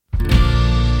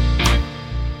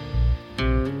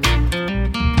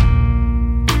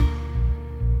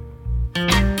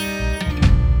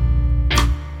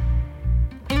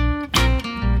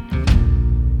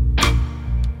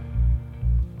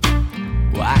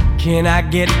can I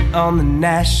get on the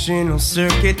national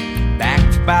circuit,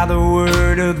 backed by the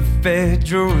word of the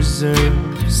Federal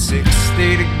Reserve?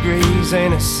 60 degrees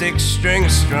and a six-string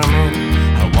strumming.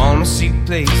 I wanna see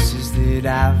places that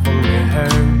I've only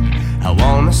heard. I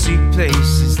wanna see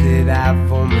places that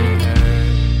I've only heard.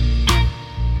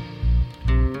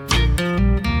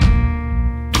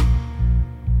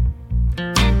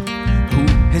 Who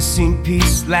has seen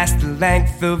peace last the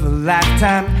length of a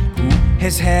lifetime? Who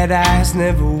has had eyes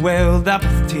never welled up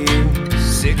with tears?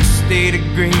 60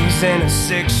 degrees and a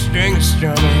six-string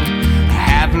strumming. I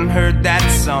haven't heard that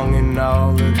song in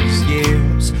all of these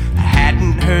years. I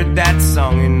hadn't heard that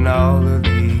song in all of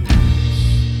these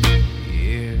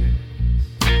years.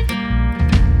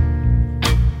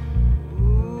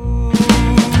 Ooh,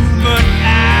 but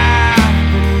I've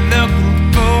been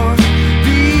looking for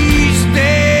these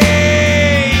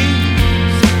days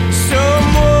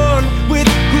someone with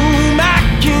whom I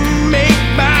can make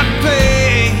my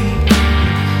play.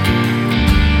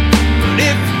 But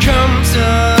if it comes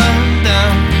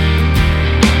undone,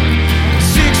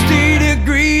 60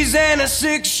 degrees and a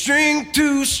six-string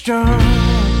too strong.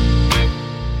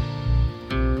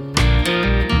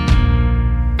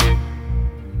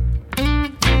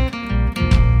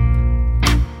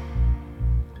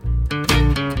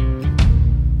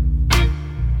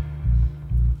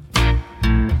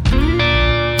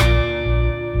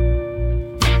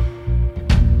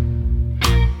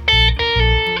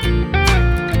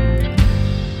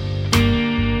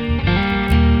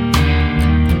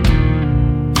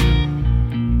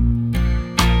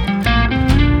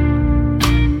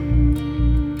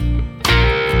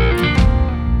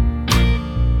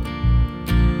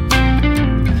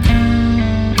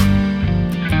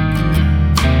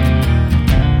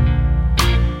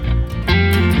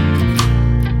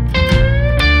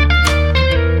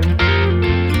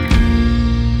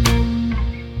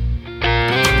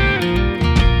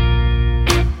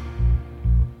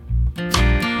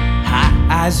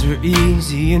 Eyes are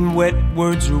easy and wet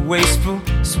words are wasteful,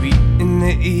 sweet in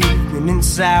the evening and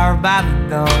sour by the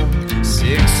dawn.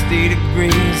 60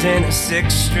 degrees and a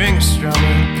six-string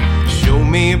strumming. Show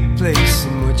me a place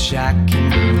in which I can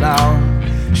belong.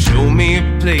 Show me a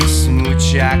place in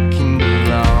which I can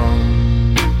belong.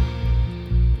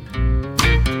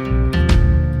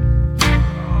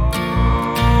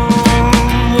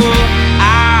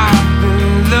 I've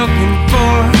been looking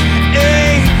for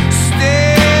a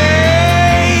stage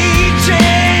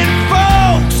and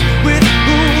folks with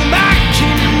whom I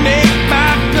can make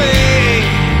my play.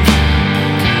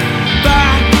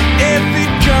 But if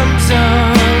it comes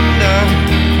undone,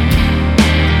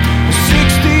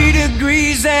 60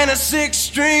 degrees and a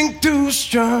six-string too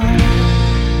strong.